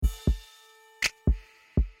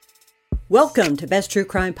Welcome to Best True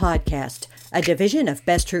Crime Podcast, a division of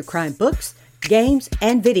Best True Crime Books, Games,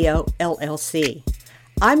 and Video, LLC.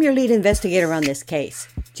 I'm your lead investigator on this case,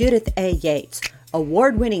 Judith A. Yates,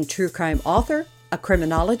 award-winning true crime author, a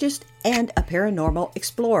criminologist, and a paranormal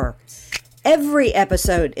explorer. Every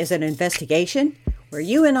episode is an investigation where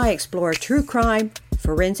you and I explore true crime,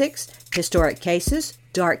 forensics, historic cases,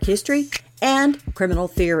 dark history, and criminal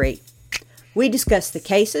theory. We discuss the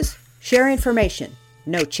cases, share information,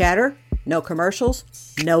 no chatter, no commercials,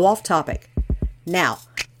 no off-topic. Now,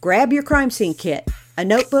 grab your crime scene kit, a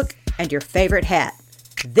notebook, and your favorite hat.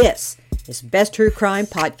 This is Best True Crime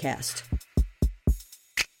Podcast.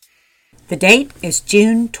 The date is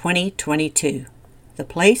June 2022. The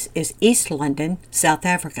place is East London, South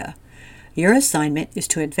Africa. Your assignment is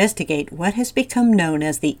to investigate what has become known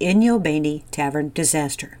as the Enyobeni Tavern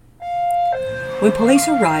disaster. When police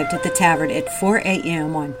arrived at the tavern at 4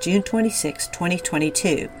 a.m. on June 26,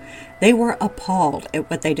 2022, they were appalled at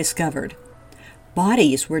what they discovered.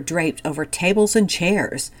 Bodies were draped over tables and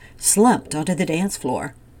chairs, slumped onto the dance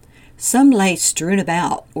floor. Some lay strewn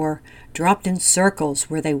about or dropped in circles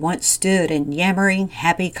where they once stood in yammering,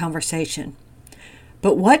 happy conversation.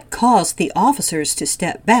 But what caused the officers to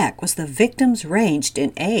step back was the victims ranged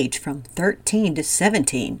in age from 13 to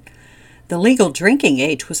 17. The legal drinking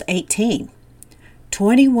age was 18.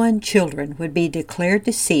 21 children would be declared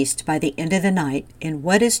deceased by the end of the night in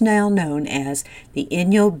what is now known as the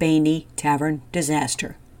Enyobeni Tavern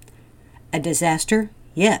disaster. A disaster?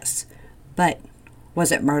 Yes. But was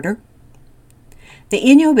it murder? The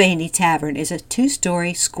Enyobeni Tavern is a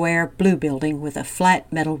two-story square blue building with a flat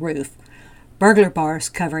metal roof, burglar bars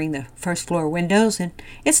covering the first-floor windows, and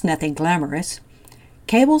it's nothing glamorous.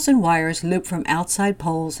 Cables and wires loop from outside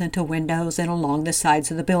poles into windows and along the sides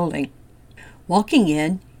of the building. Walking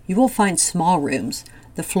in, you will find small rooms,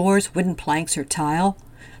 the floors wooden planks or tile.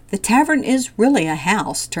 The tavern is really a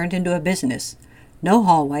house turned into a business. No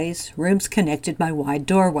hallways, rooms connected by wide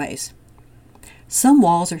doorways. Some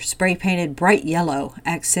walls are spray-painted bright yellow,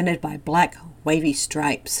 accented by black wavy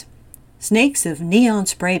stripes. Snakes of neon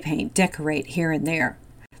spray paint decorate here and there.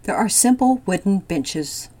 There are simple wooden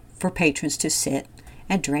benches for patrons to sit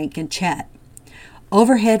and drink and chat.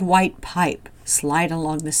 Overhead white pipe slide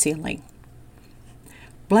along the ceiling.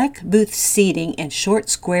 Black booth seating and short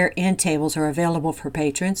square end tables are available for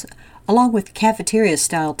patrons, along with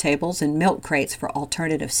cafeteria-style tables and milk crates for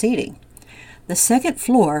alternative seating. The second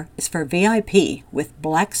floor is for VIP with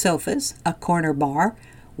black sofas, a corner bar,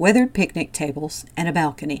 weathered picnic tables, and a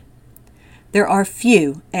balcony. There are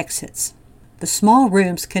few exits. The small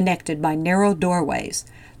rooms connected by narrow doorways,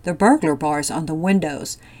 the burglar bars on the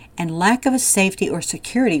windows, and lack of a safety or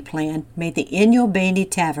security plan made the Enyobeni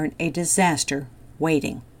Tavern a disaster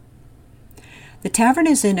waiting. The tavern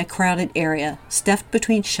is in a crowded area, stuffed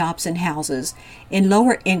between shops and houses, in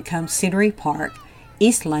lower-income Scenery Park,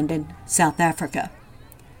 East London, South Africa.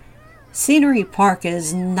 Scenery Park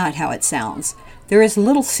is not how it sounds. There is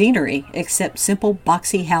little scenery except simple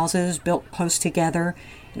boxy houses built close together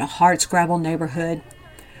in a hardscrabble neighborhood.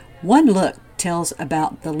 One look tells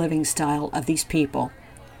about the living style of these people.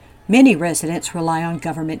 Many residents rely on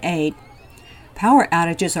government aid. Power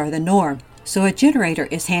outages are the norm, so a generator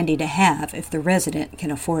is handy to have if the resident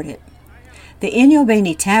can afford it. The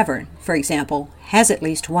Enyobeni Tavern, for example, has at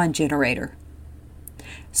least one generator.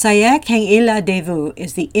 Sayak Hangila Devu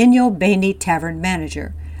is the Enyobeni Tavern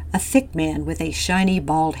manager, a thick man with a shiny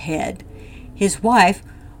bald head. His wife,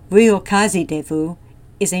 Vuyokazi Devu,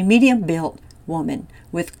 is a medium-built woman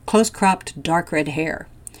with close-cropped dark red hair.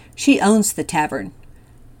 She owns the tavern.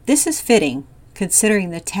 This is fitting, considering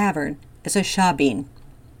the tavern is a shebeen.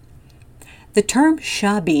 The term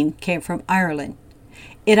shebeen came from Ireland.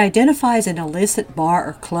 It identifies an illicit bar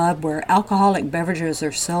or club where alcoholic beverages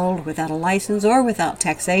are sold without a license or without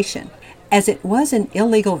taxation. As it was an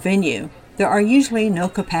illegal venue, there are usually no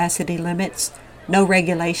capacity limits, no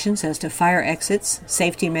regulations as to fire exits,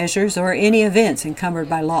 safety measures, or any events encumbered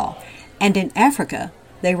by law. And in Africa,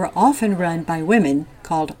 they were often run by women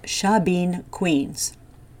called shebeen queens.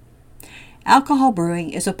 Alcohol brewing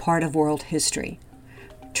is a part of world history.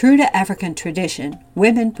 True to African tradition,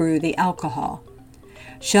 women brew the alcohol.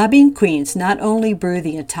 Shebeen queens not only brew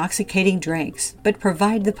the intoxicating drinks, but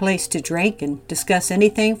provide the place to drink and discuss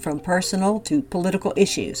anything from personal to political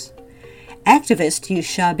issues. Activists used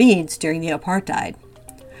shebeens during the apartheid.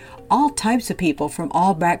 All types of people from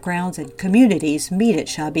all backgrounds and communities meet at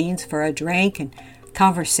shebeens for a drink and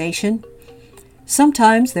conversation.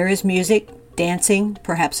 Sometimes there is music, dancing,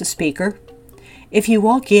 perhaps a speaker. If you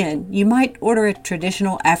walk in, you might order a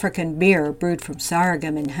traditional African beer brewed from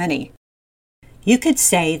sorghum and honey. You could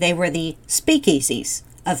say they were the speakeasies,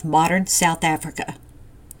 of modern South Africa.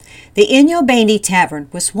 The Enyobeni Tavern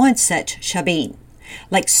was once such shebeen.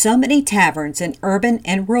 Like so many taverns in urban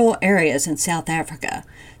and rural areas in South Africa,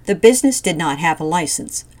 the business did not have a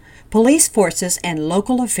license. Police forces and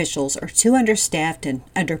local officials are too understaffed and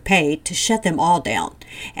underpaid to shut them all down,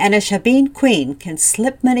 and a shebeen queen can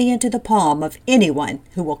slip money into the palm of anyone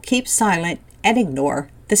who will keep silent and ignore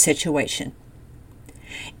the situation.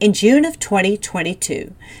 In June of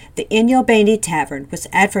 2022, the Enyobeni Tavern was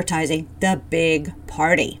advertising the big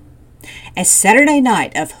party. A Saturday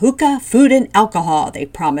night of hookah, food, and alcohol, they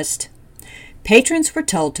promised. Patrons were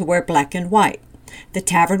told to wear black and white. The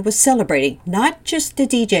tavern was celebrating not just the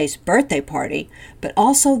DJ's birthday party, but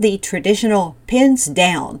also the traditional pins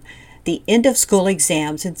down, the end-of-school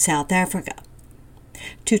exams in South Africa.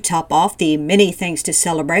 To top off the many things to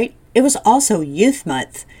celebrate, it was also Youth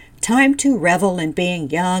Month, time to revel in being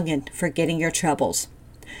young and forgetting your troubles.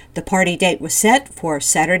 The party date was set for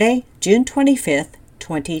Saturday, June 25th,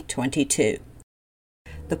 2022.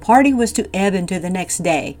 The party was to ebb into the next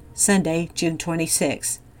day, Sunday, June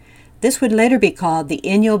 26th. This would later be called the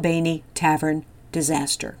Enyobeni Tavern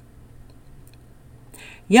disaster.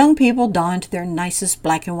 Young people donned their nicest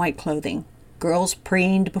black and white clothing. Girls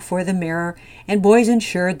preened before the mirror, and boys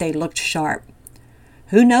ensured they looked sharp.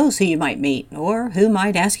 Who knows who you might meet, or who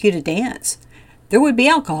might ask you to dance? There would be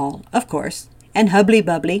alcohol, of course, and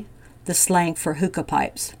hubbly-bubbly, the slang for hookah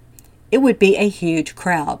pipes. It would be a huge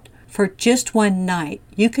crowd. For just one night,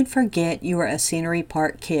 you can forget you were a Scenery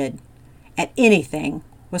Park kid, and anything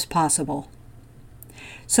was possible.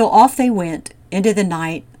 So off they went into the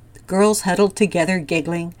night, girls huddled together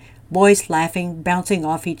giggling, boys laughing, bouncing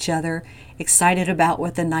off each other, excited about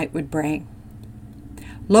what the night would bring.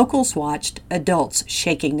 Locals watched, adults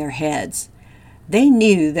shaking their heads. They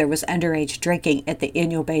knew there was underage drinking at the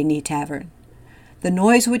Enyobeni Tavern. The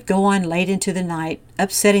noise would go on late into the night,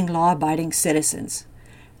 upsetting law-abiding citizens.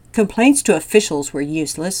 Complaints to officials were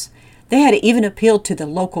useless. They had even appealed to the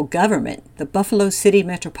local government, the Buffalo City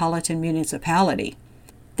Metropolitan Municipality.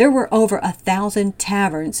 There were over 1,000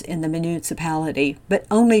 taverns in the municipality, but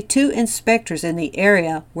only 2 inspectors in the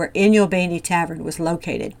area where Enyobeni Tavern was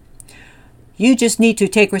located. You just need to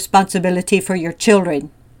take responsibility for your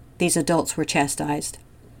children, these adults were chastised.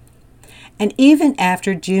 And even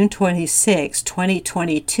after June 26,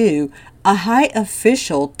 2022, a high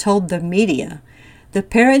official told the media, the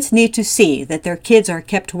parents need to see that their kids are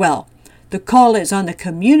kept well. The call is on the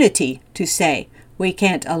community to say, we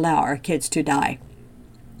can't allow our kids to die.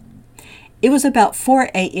 It was about 4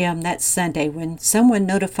 a.m. that Sunday when someone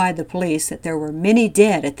notified the police that there were many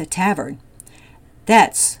dead at the tavern.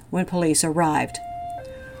 That's when police arrived.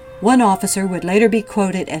 One officer would later be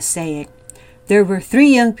quoted as saying, "There were 3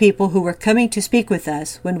 young people who were coming to speak with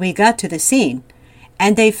us when we got to the scene,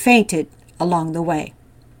 and they fainted along the way."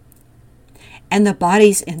 And the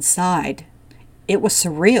bodies inside. It was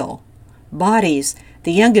surreal. Bodies,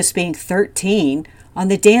 the youngest being 13, on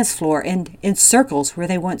the dance floor and in circles where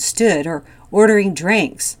they once stood, or ordering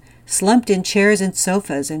drinks, slumped in chairs and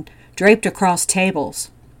sofas and draped across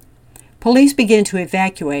tables. Police began to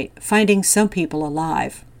evacuate, finding some people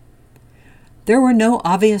alive. There were no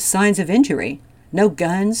obvious signs of injury, no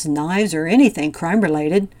guns, knives, or anything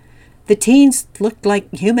crime-related. The teens looked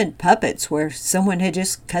like human puppets where someone had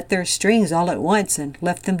just cut their strings all at once and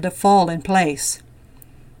left them to fall in place.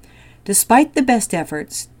 Despite the best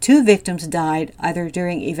efforts, 2 victims died either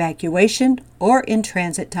during evacuation or in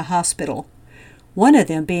transit to hospital, one of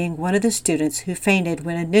them being one of the students who fainted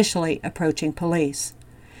when initially approaching police.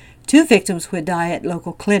 2 victims would die at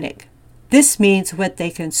local clinic. This means what they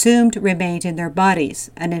consumed remained in their bodies,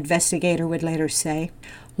 an investigator would later say.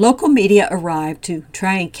 Local media arrived to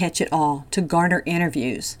try and catch it all, to garner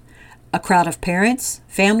interviews. A crowd of parents,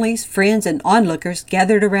 families, friends, and onlookers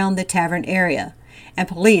gathered around the tavern area, and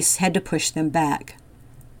police had to push them back.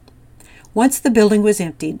 Once the building was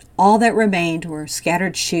emptied, all that remained were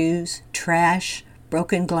scattered shoes, trash,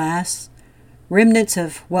 broken glass, remnants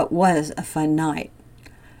of what was a fun night.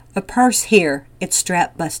 A purse here, its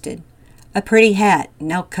strap busted. A pretty hat,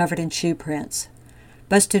 now covered in shoe prints.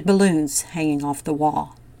 Busted balloons hanging off the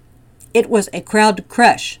wall. It was a crowd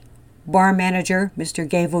crush, bar manager Mr.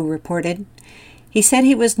 Gavel reported. He said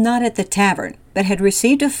he was not at the tavern, but had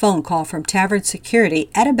received a phone call from tavern security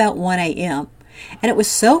at about 1 a.m., and it was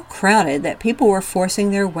so crowded that people were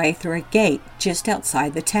forcing their way through a gate just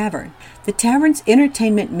outside the tavern. The tavern's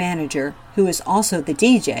entertainment manager, who is also the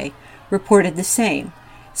DJ, reported the same,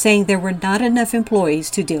 saying there were not enough employees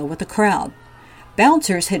to deal with the crowd.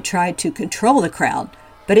 Bouncers had tried to control the crowd,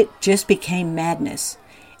 but it just became madness.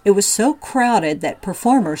 It was so crowded that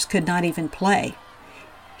performers could not even play.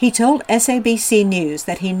 He told SABC News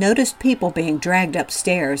that he noticed people being dragged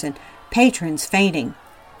upstairs and patrons fainting.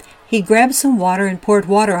 He grabbed some water and poured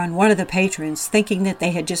water on one of the patrons, thinking that they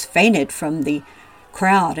had just fainted from the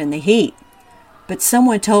crowd and the heat. But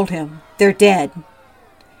someone told him, "They're dead."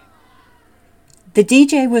 The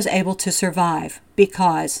DJ was able to survive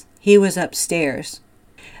because he was upstairs.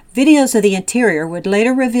 Videos of the interior would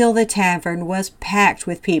later reveal the tavern was packed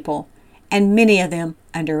with people, and many of them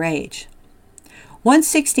underage. One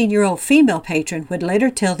 16-year-old female patron would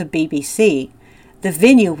later tell the BBC, "The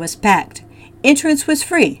venue was packed, entrance was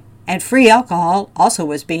free, and free alcohol also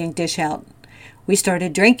was being dished out. We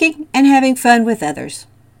started drinking and having fun with others."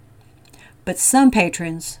 But some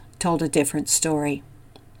patrons told a different story.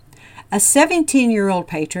 A 17-year-old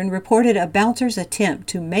patron reported a bouncer's attempt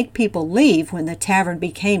to make people leave when the tavern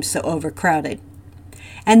became so overcrowded.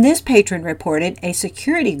 And this patron reported a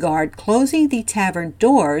security guard closing the tavern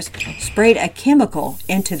doors sprayed a chemical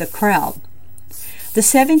into the crowd. The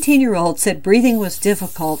 17-year-old said breathing was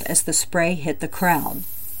difficult as the spray hit the crowd.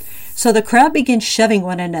 So the crowd began shoving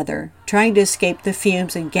one another, trying to escape the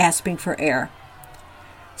fumes and gasping for air.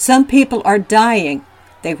 "Some people are dying,"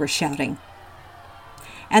 they were shouting.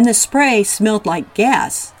 And the spray smelled like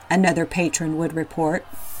gas, another patron would report.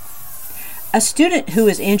 A student who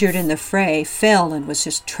was injured in the fray fell and was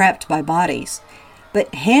just trapped by bodies.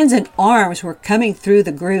 But hands and arms were coming through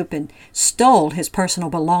the group and stole his personal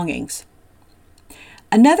belongings.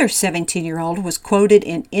 Another 17-year-old was quoted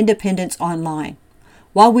in Independence Online.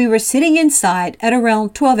 "While we were sitting inside at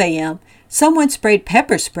around 12 a.m., someone sprayed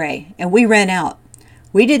pepper spray and we ran out.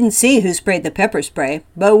 We didn't see who sprayed the pepper spray,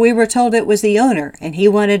 but we were told it was the owner and he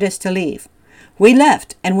wanted us to leave. We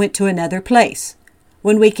left and went to another place.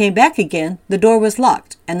 When we came back again, the door was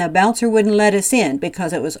locked and the bouncer wouldn't let us in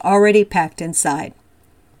because it was already packed inside."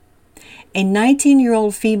 A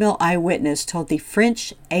 19-year-old female eyewitness told the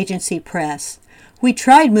French agency press, "We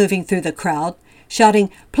tried moving through the crowd, shouting,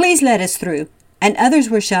 'Please let us through,' and others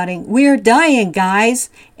were shouting, 'We are dying, guys,'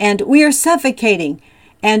 and 'We are suffocating,'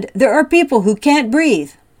 and 'There are people who can't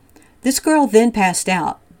breathe.'" This girl then passed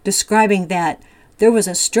out, describing that there was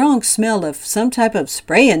a strong smell of some type of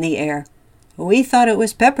spray in the air. "We thought it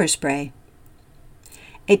was pepper spray."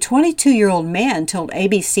 A 22-year-old man told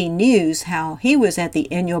ABC News how he was at the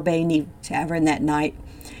Enyobeni Tavern that night.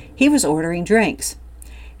 He was ordering drinks.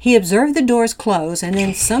 He observed the doors close and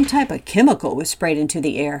then some type of chemical was sprayed into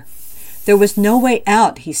the air. "There was no way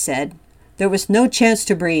out," he said. "There was no chance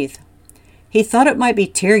to breathe." He thought it might be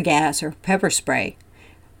tear gas or pepper spray,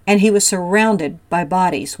 and he was surrounded by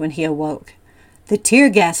bodies when he awoke. "The tear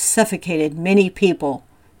gas suffocated many people,"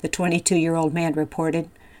 the 22-year-old man reported.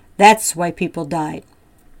 "That's why people died."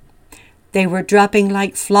 "They were dropping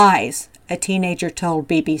like flies," a teenager told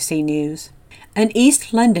BBC News. An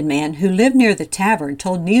East London man who lived near the tavern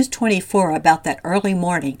told News 24 about that early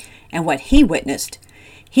morning and what he witnessed.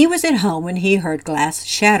 He was at home when he heard glass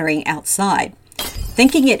shattering outside.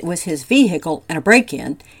 Thinking it was his vehicle and a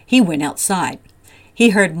break-in, he went outside. He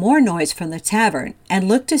heard more noise from the tavern and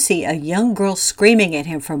looked to see a young girl screaming at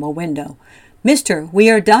him from a window. "Mister, we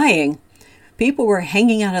are dying!" People were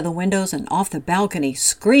hanging out of the windows and off the balcony,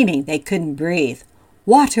 screaming they couldn't breathe.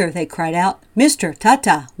 "Water!" they cried out. "Mister,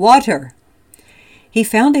 Tata, water!" He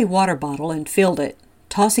found a water bottle and filled it,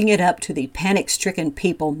 tossing it up to the panic-stricken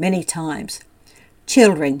people many times.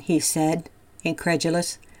 "Children," he said,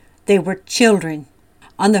 incredulous. They were children.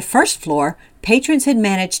 On the first floor, patrons had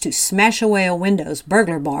managed to smash away a window's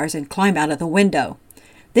burglar bars and climb out of the window.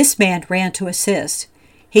 This man ran to assist.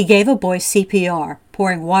 He gave a boy CPR,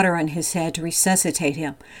 pouring water on his head to resuscitate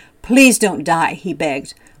him. "Please don't die," he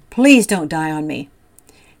begged. "Please don't die on me."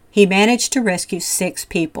 He managed to rescue 6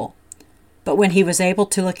 people. But when he was able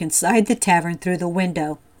to look inside the tavern through the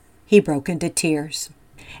window, he broke into tears.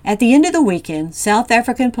 At the end of the weekend, South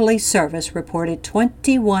African Police Service reported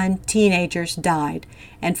 21 teenagers died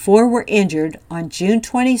and 4 were injured on June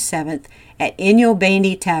 27th at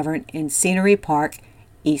Enyobeni Tavern in Scenery Park,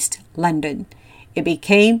 East London. It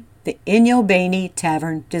became the Enyobeni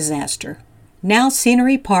Tavern disaster. Now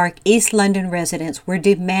Scenery Park, East London residents were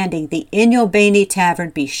demanding the Enyobeni Tavern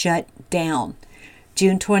be shut down.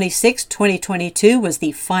 June 26, 2022 was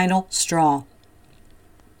the final straw.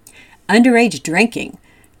 Underage drinking.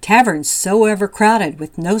 Taverns so overcrowded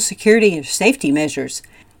with no security or safety measures.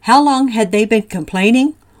 How long had they been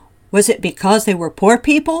complaining? Was it because they were poor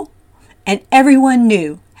people? And everyone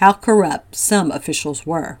knew how corrupt some officials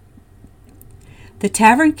were. The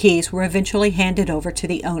tavern keys were eventually handed over to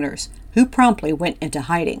the owners, who promptly went into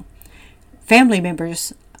hiding. Family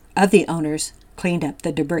members of the owners cleaned up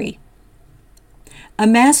the debris. A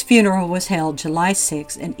mass funeral was held July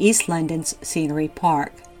 6 in East London's Scenery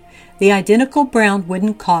Park. The identical brown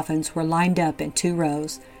wooden coffins were lined up in 2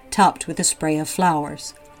 rows, topped with a spray of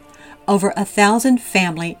flowers. Over 1,000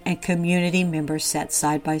 family and community members sat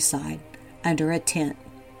side by side, under a tent.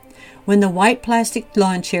 When the white plastic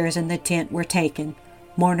lawn chairs in the tent were taken,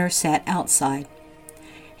 mourners sat outside.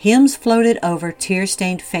 Hymns floated over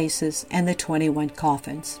tear-stained faces and the 21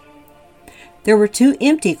 coffins. There were 2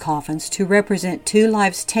 empty coffins to represent 2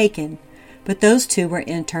 lives taken, but those 2 were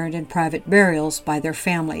interned in private burials by their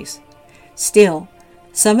families. Still,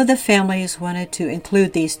 some of the families wanted to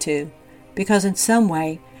include these 2, because in some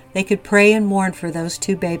way they could pray and mourn for those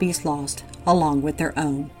 2 babies lost, along with their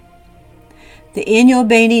own. The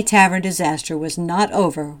Enyobeni Tavern disaster was not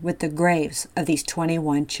over with the graves of these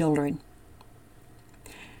 21 children.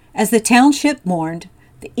 As the township mourned,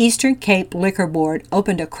 the Eastern Cape Liquor Board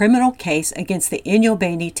opened a criminal case against the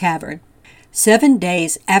Enyobeni Tavern. 7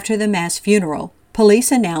 days after the mass funeral,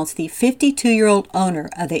 police announced the 52-year-old owner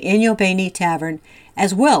of the Enyobeni Tavern,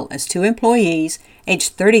 as well as 2 employees,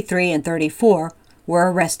 aged 33 and 34,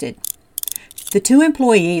 were arrested. The 2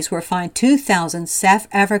 employees were fined 2,000 South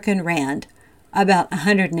African rand, about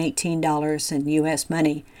 $118 in U.S.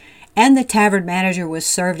 money, and the tavern manager was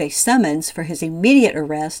served a summons for his immediate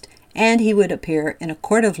arrest, and he would appear in a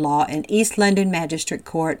court of law in East London Magistrate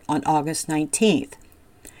Court on August 19th.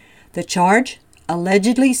 The charge?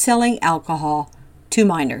 Allegedly selling alcohol to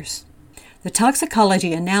minors. The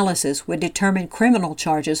toxicology analysis would determine criminal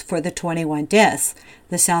charges for the 21 deaths,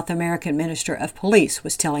 the South American Minister of Police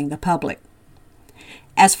was telling the public.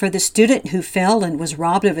 As for the student who fell and was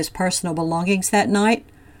robbed of his personal belongings that night,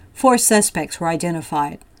 4 suspects were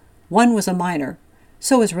identified. 1 was a minor,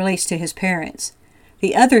 so was released to his parents.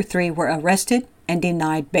 The other 3 were arrested and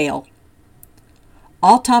denied bail.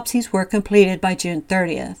 Autopsies were completed by June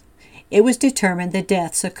 30th. It was determined the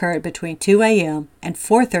deaths occurred between 2 a.m. and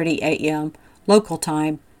 4:30 a.m. local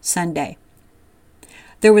time Sunday.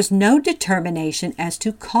 There was no determination as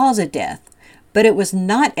to cause of death, but it was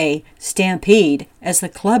not a stampede as the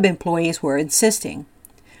club employees were insisting.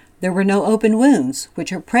 There were no open wounds,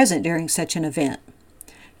 which are present during such an event.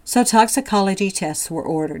 So toxicology tests were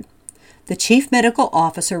ordered. The chief medical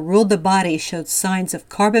officer ruled the body showed signs of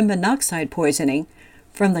carbon monoxide poisoning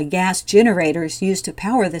from the gas generators used to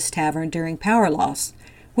power this tavern during power loss,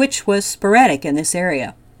 which was sporadic in this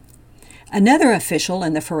area. Another official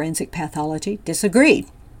in the forensic pathology disagreed.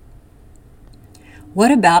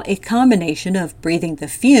 What about a combination of breathing the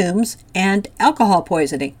fumes and alcohol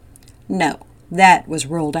poisoning? No, that was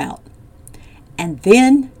ruled out. And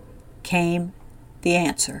then came the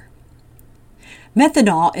answer.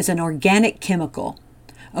 Methanol is an organic chemical.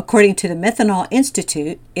 According to the Methanol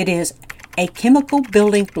Institute, it is a chemical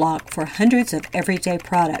building block for hundreds of everyday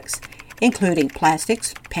products, including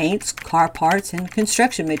plastics, paints, car parts, and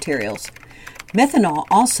construction materials. Methanol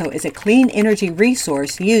also is a clean energy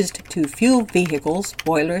resource used to fuel vehicles,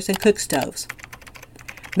 boilers, and cook stoves.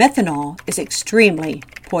 Methanol is extremely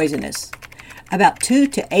poisonous. About 2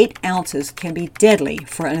 to 8 ounces can be deadly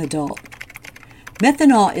for an adult.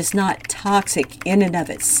 Methanol is not toxic in and of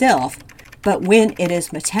itself, but when it is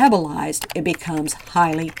metabolized, it becomes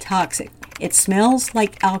highly toxic. It smells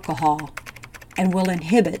like alcohol and will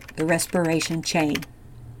inhibit the respiration chain.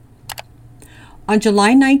 On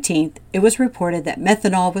July 19th, it was reported that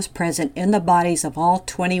methanol was present in the bodies of all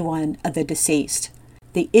 21 of the deceased.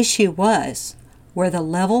 The issue was, were the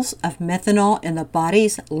levels of methanol in the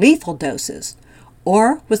bodies lethal doses,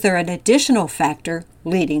 or was there an additional factor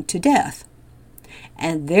leading to death?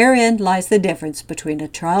 And therein lies the difference between a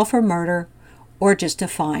trial for murder or just a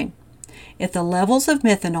fine. If the levels of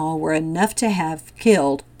methanol were enough to have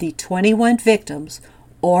killed the 21 victims,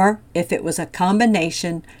 or if it was a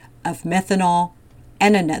combination of methanol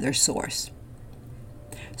and another source.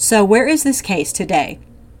 So where is this case today?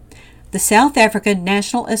 The South African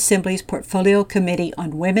National Assembly's Portfolio Committee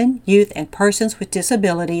on Women, Youth, and Persons with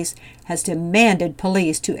Disabilities has demanded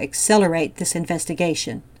police to accelerate this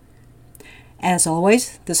investigation. As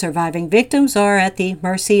always, the surviving victims are at the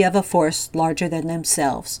mercy of a force larger than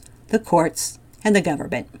themselves, the courts, and the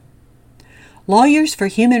government. Lawyers for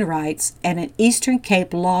Human Rights and an Eastern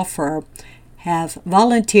Cape law firm have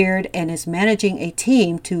volunteered and is managing a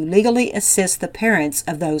team to legally assist the parents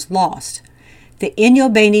of those lost. The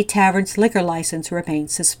Enyobeni Tavern's liquor license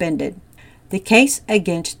remains suspended. The case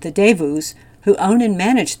against the Devus, who own and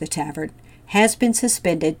manage the tavern, has been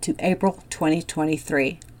suspended to April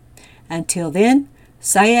 2023. Until then,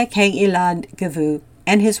 Sayakeng Ilan Gavu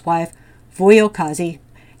and his wife Vuyokazi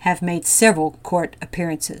have made several court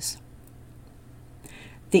appearances.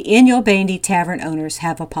 The Enyobeni Tavern owners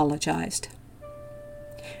have apologized.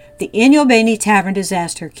 The Enyobeni Tavern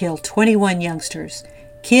disaster killed 21 youngsters,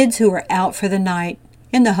 kids who are out for the night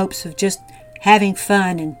in the hopes of just having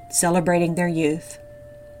fun and celebrating their youth.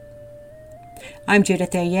 I'm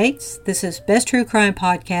Judith A. Yates. This is Best True Crime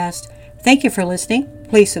Podcast. Thank you for listening.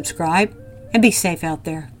 Please subscribe and be safe out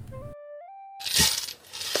there.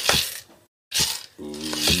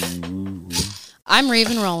 I'm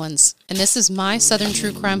Raven Rollins, and this is my Southern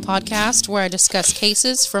True Crime Podcast where I discuss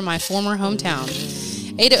cases from my former hometown.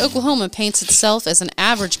 Ada, Oklahoma paints itself as an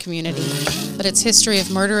average community, but its history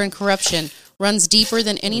of murder and corruption runs deeper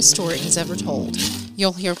than any story has ever told.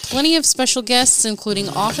 You'll hear plenty of special guests, including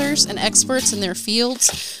authors and experts in their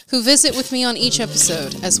fields, who visit with me on each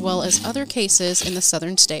episode, as well as other cases in the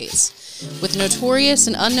southern states. With notorious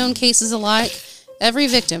and unknown cases alike, every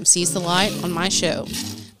victim sees the light on my show.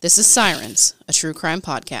 This is Sirens, a true crime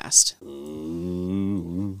podcast.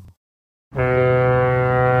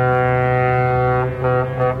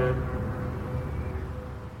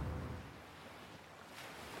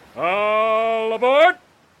 All aboard!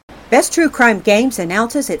 Best True Crime Games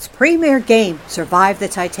announces its premier game, Survive the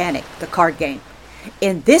Titanic, the card game.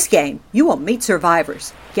 In this game, you will meet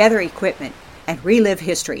survivors, gather equipment, and relive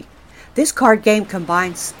history. This card game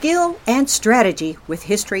combines skill and strategy with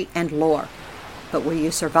history and lore. But will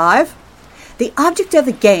you survive? The object of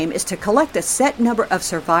the game is to collect a set number of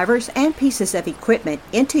survivors and pieces of equipment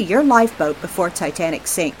into your lifeboat before Titanic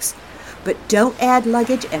sinks. But don't add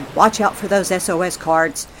luggage and watch out for those SOS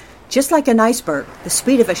cards. Just like an iceberg, the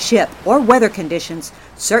speed of a ship, or weather conditions,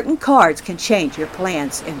 certain cards can change your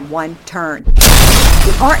plans in one turn.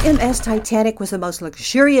 The RMS Titanic was the most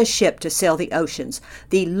luxurious ship to sail the oceans,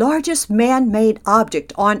 the largest man-made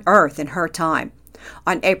object on Earth in her time.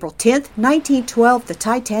 On April 10, 1912, the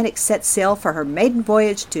Titanic set sail for her maiden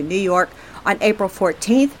voyage to New York. On April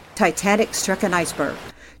 14th, Titanic struck an iceberg.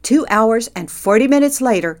 2 hours and 40 minutes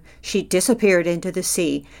later, she disappeared into the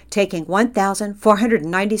sea, taking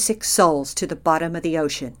 1,496 souls to the bottom of the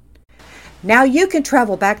ocean. Now you can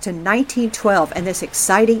travel back to 1912 in this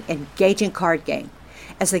exciting, engaging card game.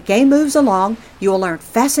 As the game moves along, you will learn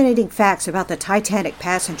fascinating facts about the Titanic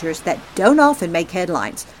passengers that don't often make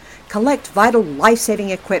headlines. Collect vital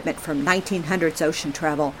life-saving equipment from 1900s ocean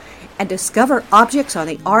travel, and discover objects on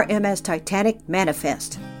the RMS Titanic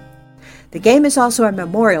manifest. The game is also a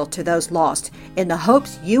memorial to those lost, in the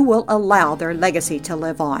hopes you will allow their legacy to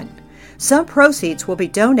live on. Some proceeds will be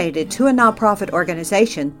donated to a nonprofit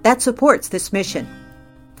organization that supports this mission.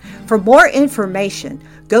 For more information,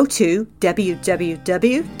 go to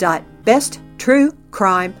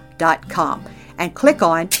www.besttruecrime.com and click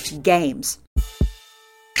on Games.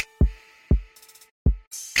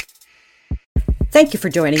 Thank you for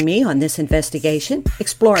joining me on this investigation,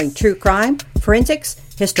 exploring true crime, forensics,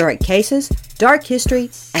 historic cases, dark history,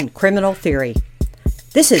 and criminal theory.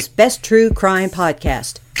 This is Best True Crime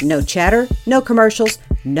Podcast. No chatter, no commercials,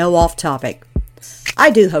 no off topic. I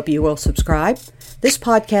do hope you will subscribe. This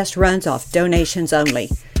podcast runs off donations only.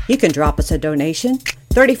 You can drop us a donation,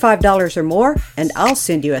 $35 or more, and I'll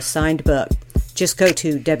send you a signed book. Just go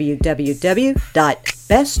to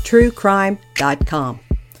www.besttruecrime.com.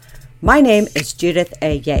 My name is Judith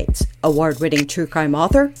A. Yates, award-winning true crime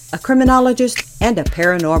author, a criminologist, and a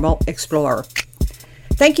paranormal explorer.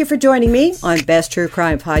 Thank you for joining me on Best True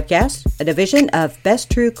Crime Podcast, a division of Best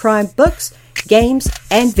True Crime Books, Games,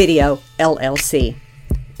 and Video, LLC.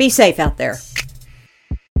 Be safe out there.